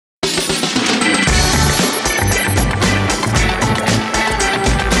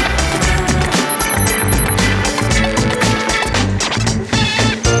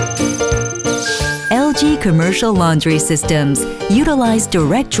commercial laundry systems utilize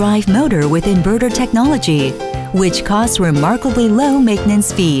direct drive motor with inverter technology, which costs remarkably low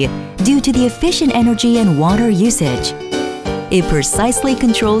maintenance fee due to the efficient energy and water usage. It precisely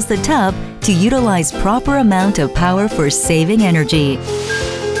controls the tub to utilize proper amount of power for saving energy.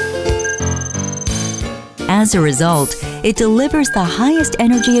 As a result, it delivers the highest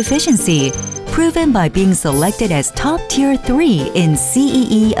energy efficiency, proven by being selected as top tier 3 in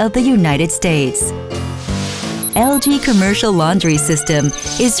CEE of the United States. LG Commercial Laundry System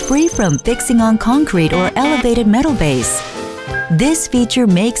is free from fixing on concrete or elevated metal base. This feature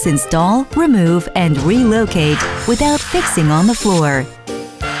makes install, remove, and relocate without fixing on the floor.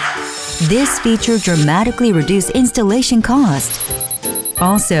 This feature dramatically reduces installation cost.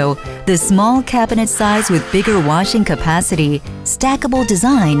 Also, the small cabinet size with bigger washing capacity, stackable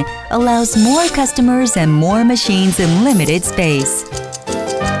design allows more customers and more machines in limited space.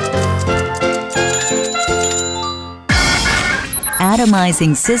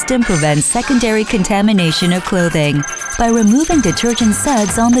 Atomizing system prevents secondary contamination of clothing by removing detergent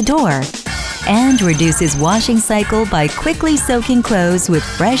suds on the door and reduces washing cycle by quickly soaking clothes with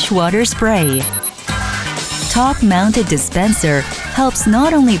fresh water spray. Top-mounted dispenser helps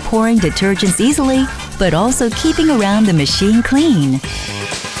not only pouring detergents easily, but also keeping around the machine clean.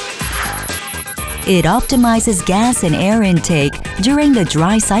 It optimizes gas and air intake during the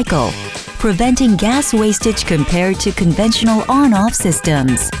dry cycle, preventing gas wastage compared to conventional on-off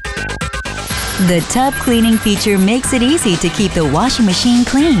systems. The tub cleaning feature makes it easy to keep the washing machine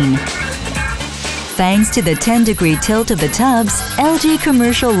clean. Thanks to the 10-degree tilt of the tubs, LG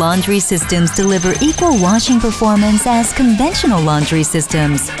Commercial Laundry Systems deliver equal washing performance as conventional laundry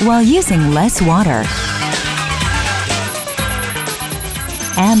systems while using less water.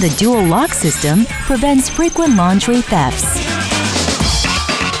 And the dual lock system prevents frequent laundry thefts.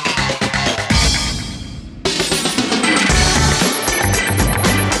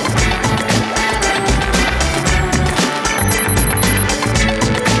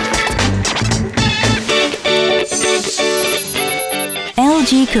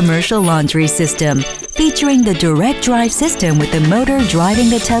 LG Commercial Laundry System, featuring the direct drive system with the motor driving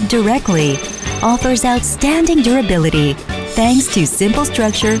the tub directly, offers outstanding durability thanks to simple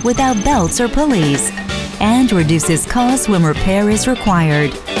structure without belts or pulleys, and reduces costs when repair is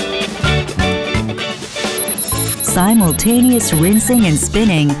required. Simultaneous rinsing and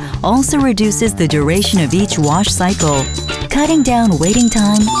spinning also reduces the duration of each wash cycle, cutting down waiting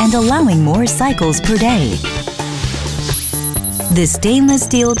time and allowing more cycles per day. The stainless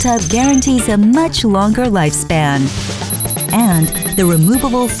steel tub guarantees a much longer lifespan. And the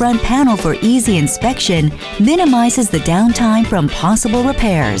removable front panel for easy inspection minimizes the downtime from possible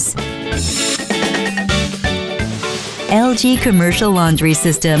repairs. LG Commercial Laundry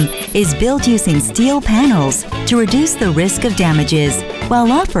System is built using steel panels to reduce the risk of damages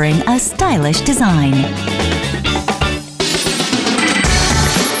while offering a stylish design.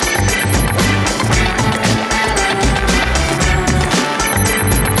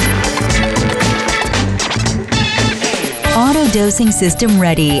 Auto-dosing system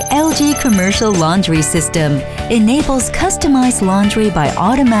ready LG Commercial Laundry System enables customized laundry by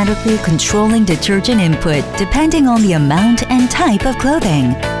automatically controlling detergent input depending on the amount and type of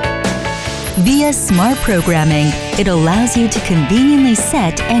clothing. Via smart programming, it allows you to conveniently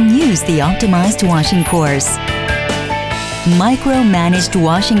set and use the optimized washing course. Micro-managed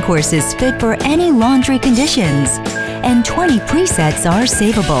washing courses fit for any laundry conditions, and 20 presets are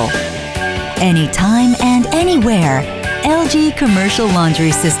savable. Anytime and anywhere, LG Commercial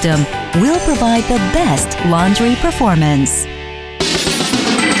Laundry System will provide the best laundry performance.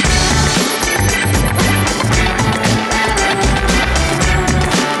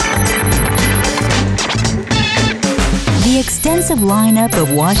 The extensive lineup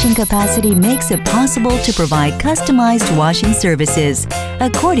of washing capacity makes it possible to provide customized washing services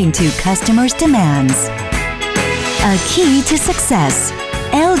according to customers' demands. A key to success: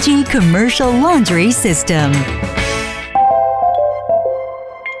 LG Commercial Laundry System.